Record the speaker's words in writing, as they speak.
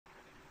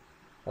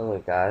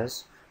Hello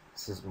guys,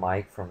 this is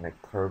Mike from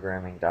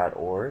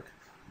McProgramming.org,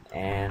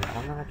 and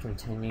I'm going to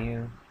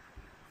continue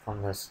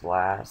from this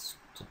last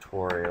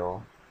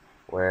tutorial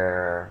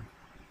where,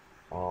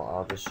 well,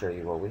 I'll just show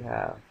you what we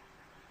have.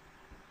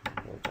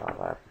 Okay,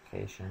 Java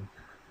application.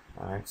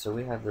 Alright, so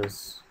we have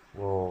this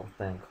little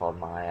thing called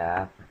My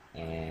App,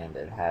 and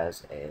it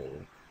has a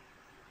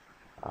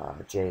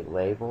J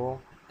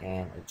label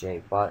and a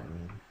J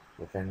button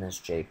within this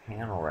J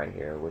panel right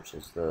here, which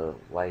is the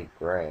light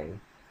gray.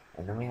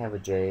 And then we have a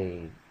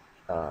J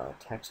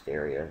text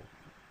area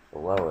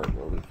below it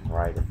where we can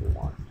write if we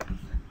want.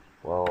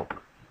 Well,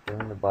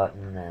 doing the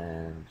button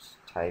and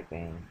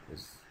typing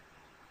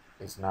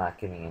is not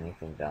getting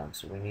anything done,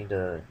 so we need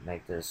to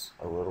make this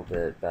a little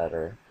bit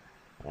better,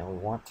 and we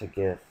want to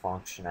give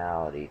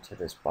functionality to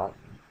this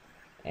button.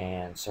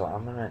 And so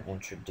I'm going to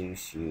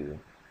introduce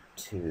you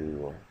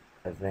to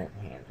event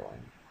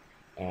handling.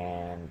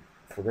 And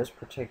for this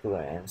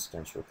particular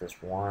instance, with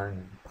this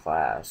one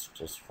class,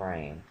 just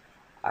frame,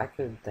 I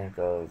could think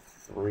of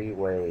three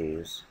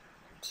ways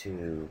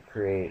to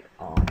create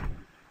an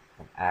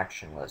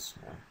action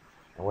listener.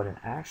 And what an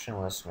action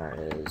listener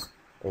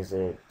is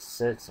it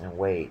sits and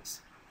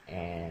waits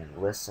and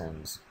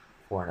listens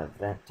for an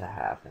event to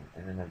happen.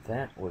 And an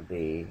event would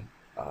be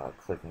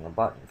clicking a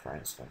button, for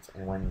instance.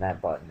 And when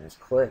that button is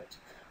clicked,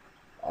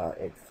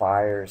 it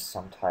fires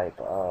some type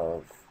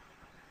of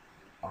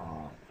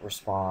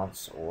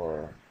response,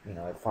 or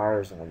it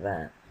fires an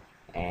event,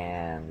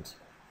 and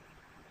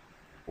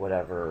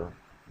whatever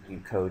you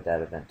code that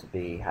event to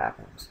be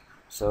happens.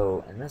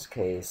 So in this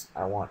case,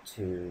 I want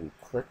to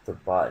click the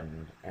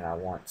button and I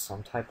want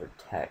some type of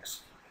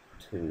text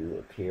to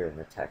appear in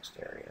the text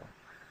area.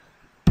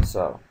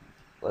 So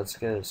let's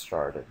get it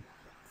started.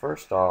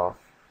 First off,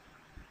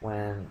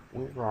 when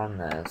we run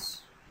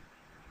this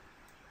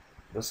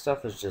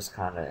stuff is just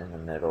kind of in the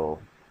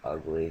middle,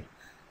 ugly.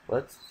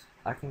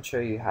 I can show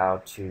you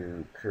how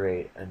to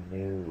create a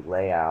new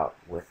layout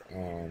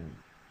within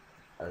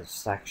a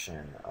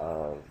section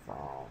of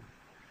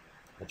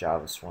a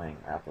Java Swing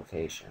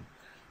application.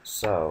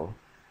 So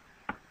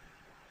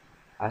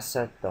I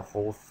set the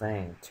whole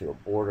thing to a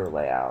border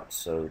layout,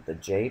 so the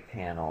J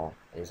panel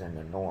is in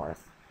the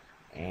north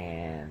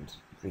and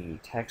the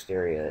text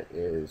area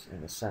is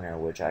in the center,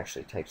 which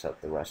actually takes up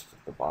the rest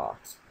of the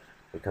box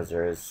because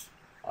there is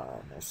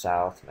no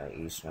south, no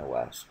east, no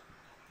west.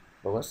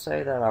 But let's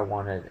say that I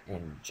wanted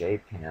in J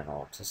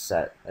panel to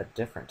set a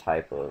different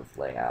type of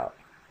layout.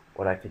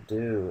 What I could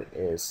do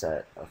is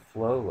set a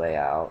flow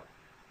layout,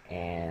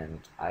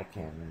 and I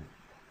can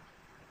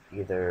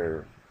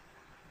either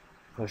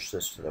push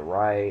this to the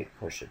right,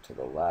 push it to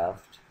the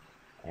left,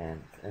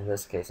 and in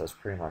this case that's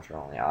pretty much our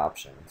only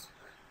options.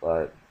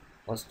 But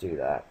let's do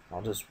that.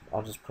 I'll just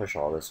push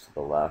all this to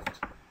the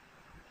left.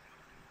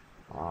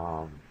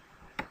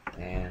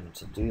 And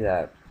to do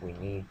that, we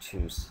need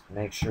to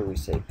make sure we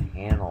say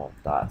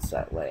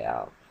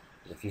panel.setLayout.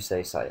 If you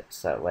say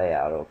set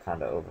layout, it'll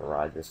kind of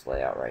override this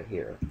layout right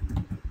here.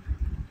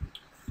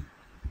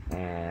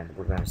 And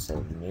we're going to say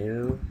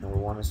new, and we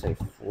want to say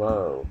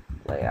flow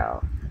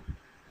layout.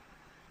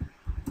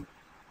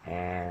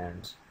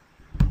 And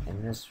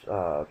in this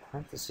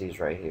parentheses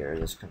right here,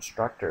 this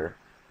constructor,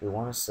 we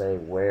want to say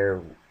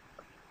where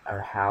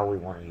or how we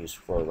want to use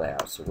flow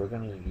layout. So we're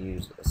going to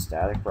use a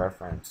static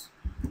reference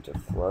to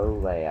flow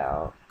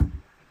layout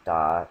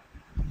dot,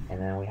 and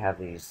then we have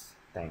these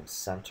things: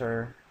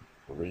 center,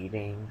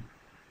 leading,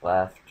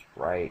 left,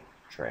 right,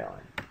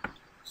 trailing.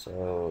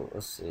 So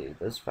let's see,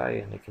 this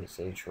value indicates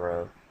each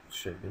row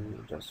should be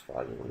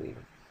justified with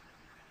leading.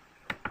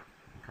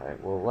 Okay,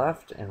 well,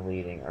 left and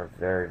leading are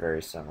very,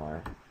 very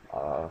similar.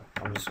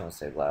 I'm just going to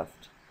say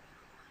left.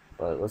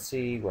 But let's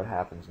see what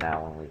happens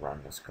now when we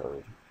run this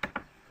code.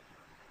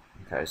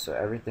 Okay, so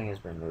everything has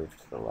been moved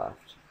to the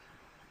left.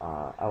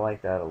 I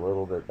like that a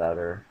little bit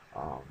better.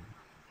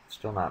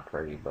 Still not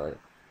pretty, but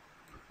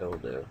it'll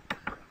do.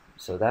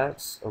 So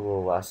that's a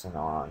little lesson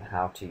on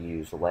how to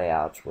use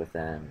layouts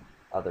within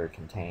other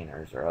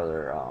containers, or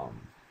other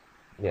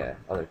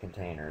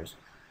containers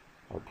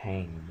or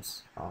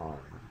panes,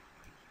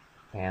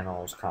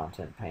 panels,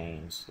 content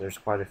panes. There's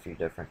quite a few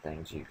different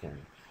things you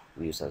can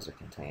use as a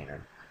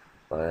container,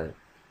 but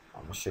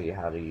I'm going to show you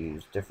how to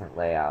use different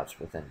layouts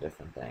within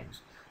different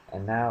things.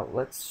 And now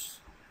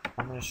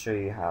I'm going to show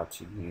you how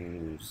to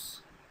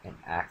use an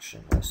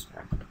action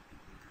listener.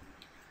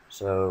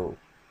 So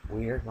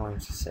we are going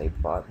to say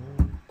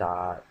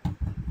button.add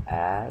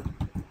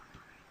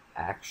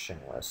action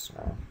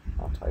listener.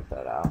 I'll type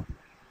that out.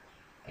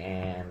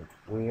 And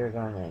we are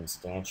going to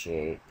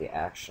instantiate the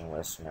action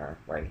listener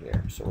right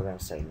here. So we're going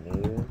to say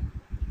new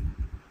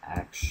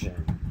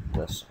action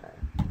listener.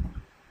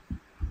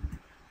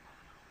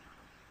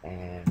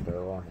 And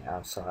go on the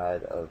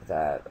outside of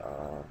that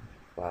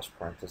last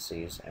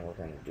parentheses, and we're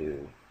going to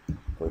do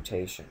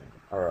quotation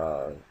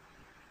or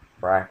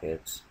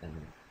brackets,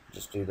 and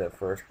just do the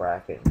first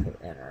bracket and hit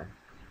enter,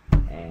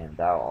 and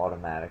that'll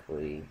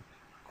automatically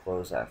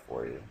close that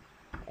for you.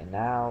 And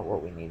now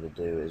what we need to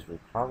do is we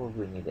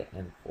probably need to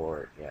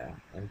import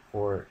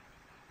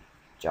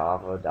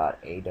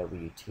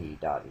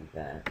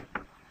java.awt.event.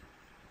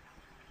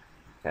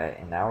 Okay,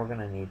 and now we're going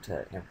to need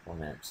to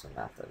implement some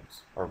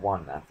methods, or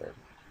one method.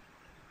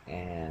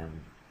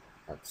 And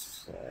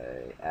let's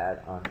say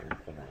add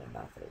unimplemented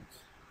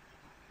methods.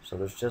 So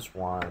there's just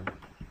one,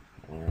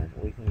 and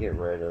we can get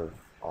rid of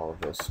all of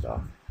this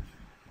stuff.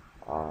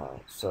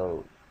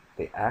 So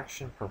the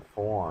action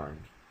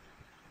performed,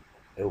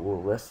 it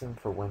will listen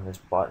for when this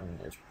button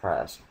is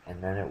pressed,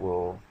 and then it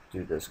will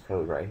do this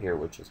code right here,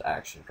 which is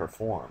action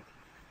performed.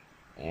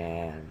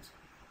 And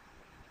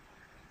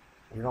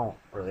we don't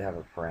really have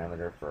a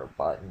parameter for a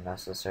button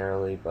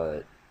necessarily,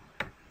 but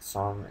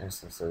some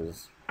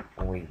instances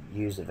when we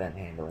use event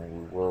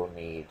handling, we will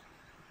need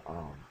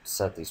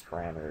set these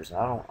parameters. And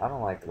I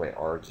don't like the way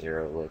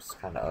arg0 looks. It's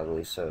kind of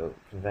ugly. So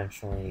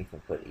conventionally, you can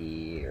put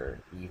e or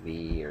ev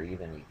or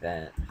even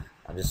event.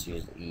 I'll just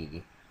use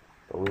e,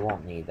 but we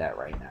won't need that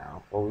right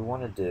now. What we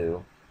want to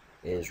do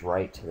is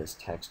write to this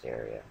text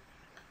area.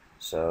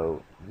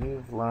 So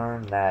you've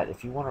learned that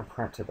if you want to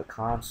print to the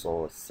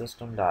console, it's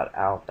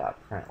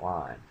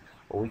system.out.println.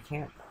 But we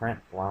can't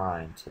print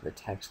line to the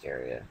text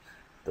area.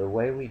 The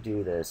way we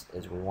do this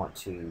is we want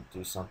to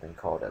do something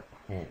called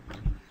append,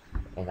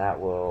 and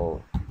that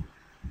will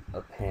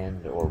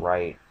append or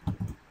write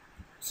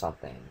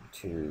something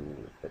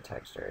to the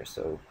text area.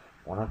 So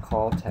I want to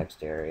call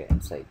text area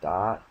and say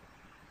dot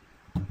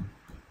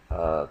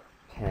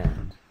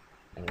append,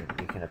 and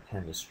you can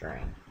append a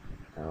string.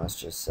 And let's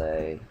just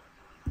say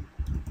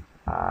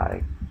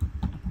I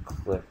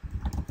click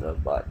the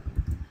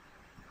button.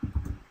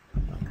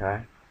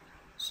 Okay,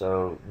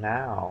 so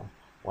now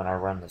when I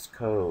run this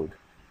code,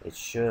 it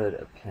should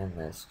append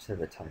this to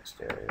the text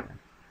area.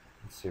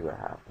 Let's see what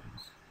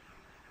happens.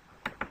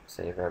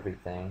 Save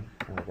everything,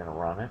 and we're going to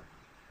run it.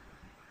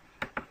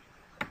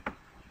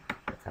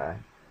 Okay,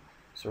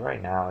 so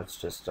right now it's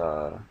just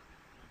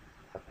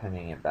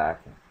appending it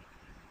back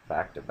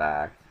to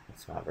back.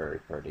 It's not very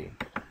pretty.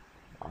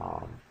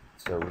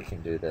 So we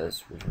can do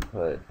this. We can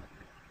put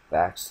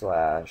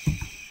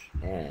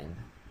 \n,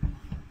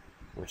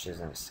 which is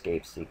an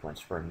escape sequence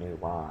for a new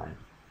line,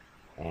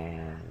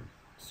 and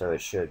so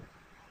it should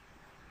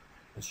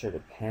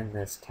append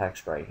this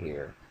text right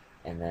here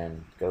and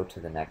then go to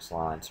the next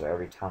line. So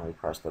every time we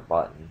press the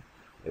button,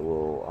 it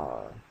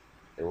will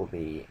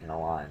be in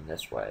a line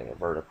this way, a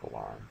vertical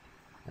line,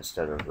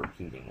 instead of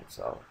repeating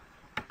itself.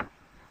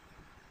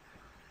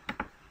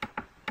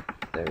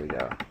 There we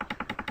go.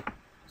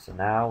 So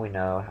now we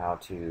know how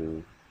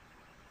to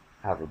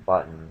have a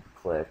button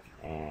click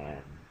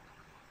and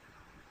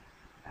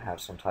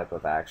have some type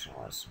of action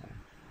listener.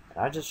 And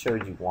I just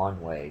showed you one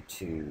way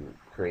to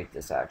create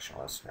this action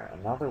listener.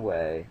 Another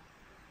way,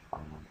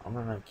 I'm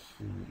gonna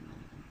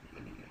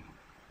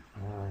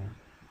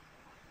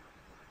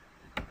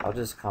I'll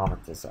just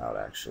comment this out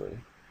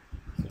actually.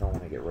 I don't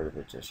want to get rid of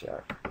it just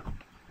yet.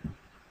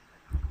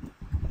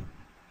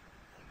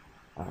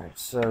 Alright,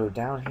 so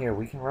down here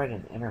we can write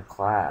an inner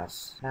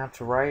class. Now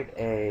to write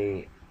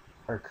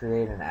or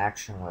create an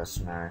action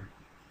listener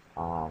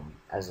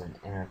as an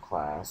inner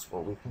class,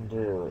 what we can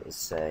do is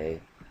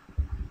say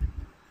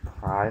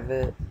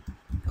private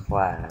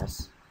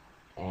class,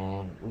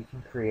 and we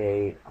can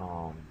create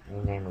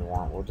any name we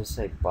want. We'll just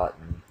say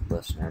button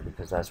listener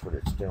because that's what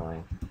it's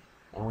doing,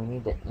 and we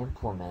need to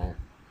implement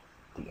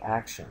the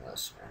action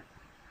listener.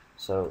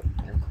 So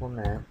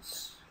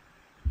implements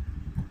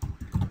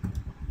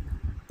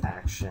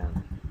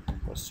action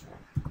listener.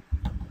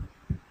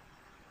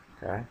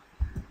 Okay,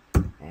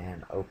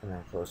 and open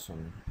and close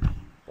some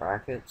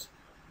brackets.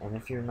 And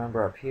if you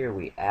remember up here,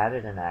 we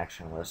added an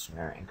action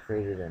listener and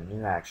created a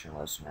new action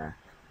listener,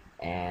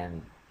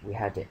 and we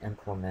had to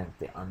implement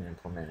the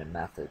unimplemented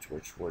methods,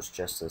 which was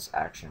just this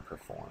action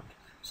performed.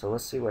 So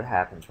let's see what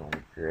happens when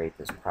we create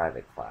this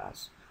private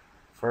class.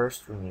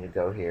 First, we need to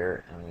go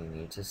here and we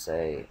need to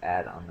say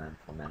add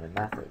unimplemented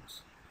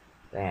methods.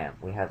 Bam,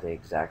 we have the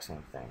exact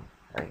same thing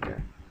right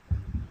here.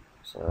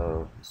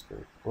 So let's go,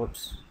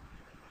 whoops,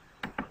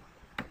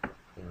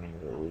 didn't mean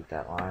to delete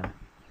that line.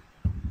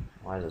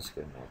 Why is this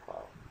giving me a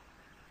problem?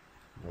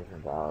 Leave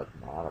invalid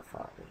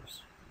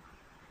modifiers.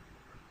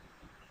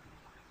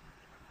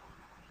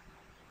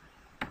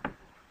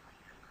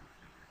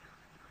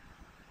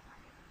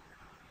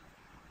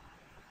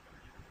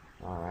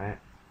 Alright,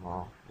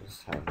 well,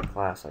 just have the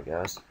class, I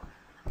guess.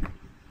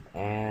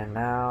 And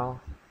now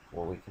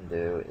what we can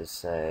do is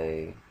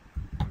say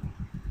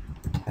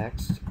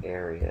text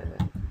area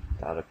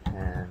dot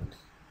append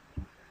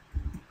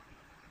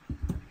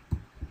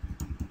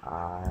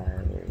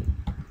I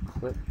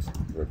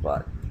clicked the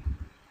button,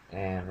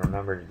 and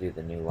remember to do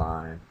the new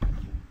line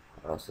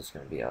or else it's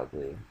going to be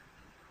ugly.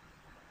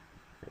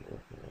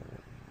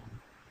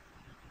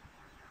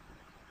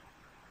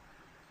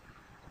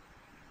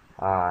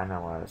 I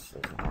know why this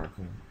isn't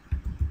working.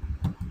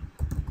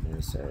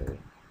 You say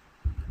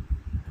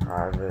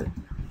private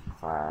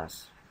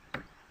class,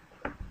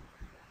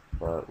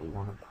 but we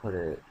want to put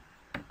it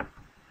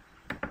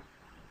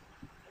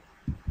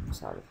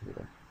inside of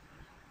here.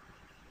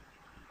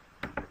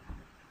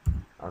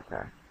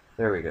 Okay,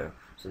 there we go.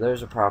 So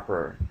there's a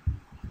proper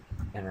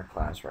inner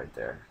class right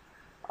there.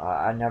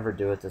 I never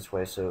do it this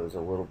way, so it was a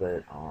little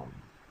bit,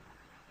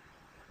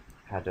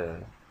 had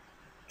to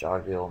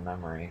jog the old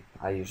memory.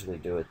 I usually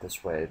do it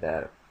this way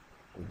that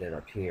we did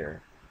up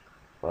here,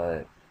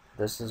 but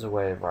this is a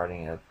way of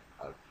writing a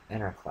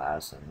inner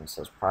class, and it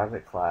says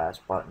private class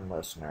button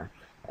listener,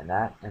 and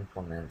that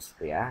implements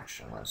the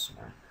action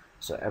listener.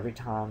 So every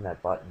time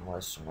that button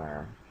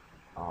listener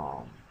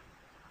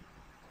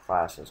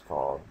class is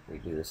called, we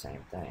do the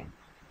same thing.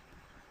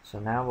 So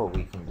now what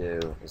we can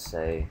do is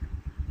say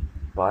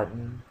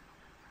button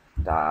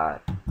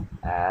dot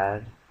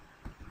add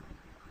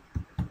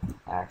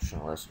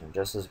action listener,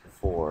 just as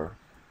before,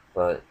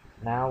 but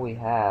now we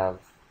have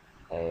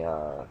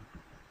a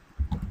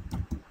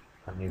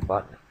new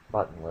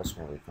button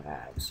listener we can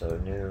add. So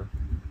new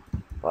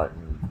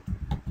button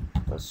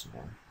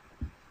listener.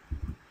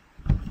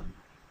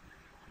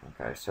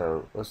 Okay,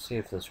 so let's see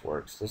if this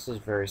works. This is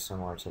very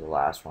similar to the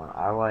last one.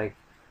 I like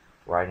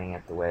writing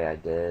it the way I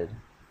did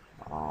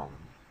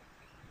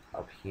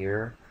up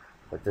here,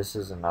 but this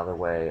is another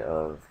way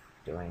of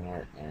doing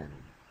it, and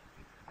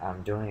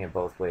I'm doing it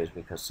both ways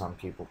because some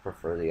people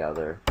prefer the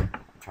other. I'm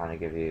trying to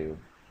give you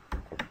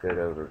a good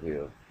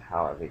overview of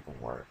how everything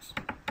works.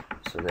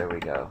 So there we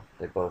go.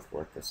 They both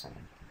work the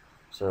same.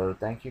 So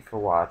thank you for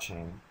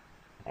watching,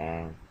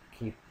 and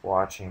keep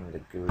watching the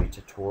GUI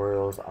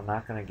tutorials. I'm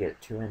not going to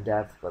get too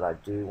in-depth, but I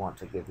do want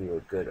to give you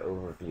a good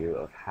overview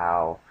of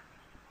how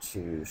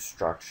to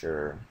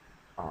structure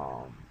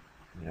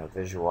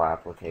visual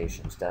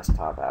applications,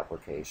 desktop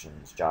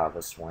applications,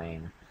 Java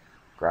Swing,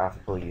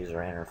 graphical user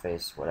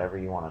interface, whatever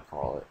you want to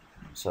call it.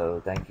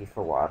 So thank you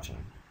for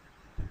watching.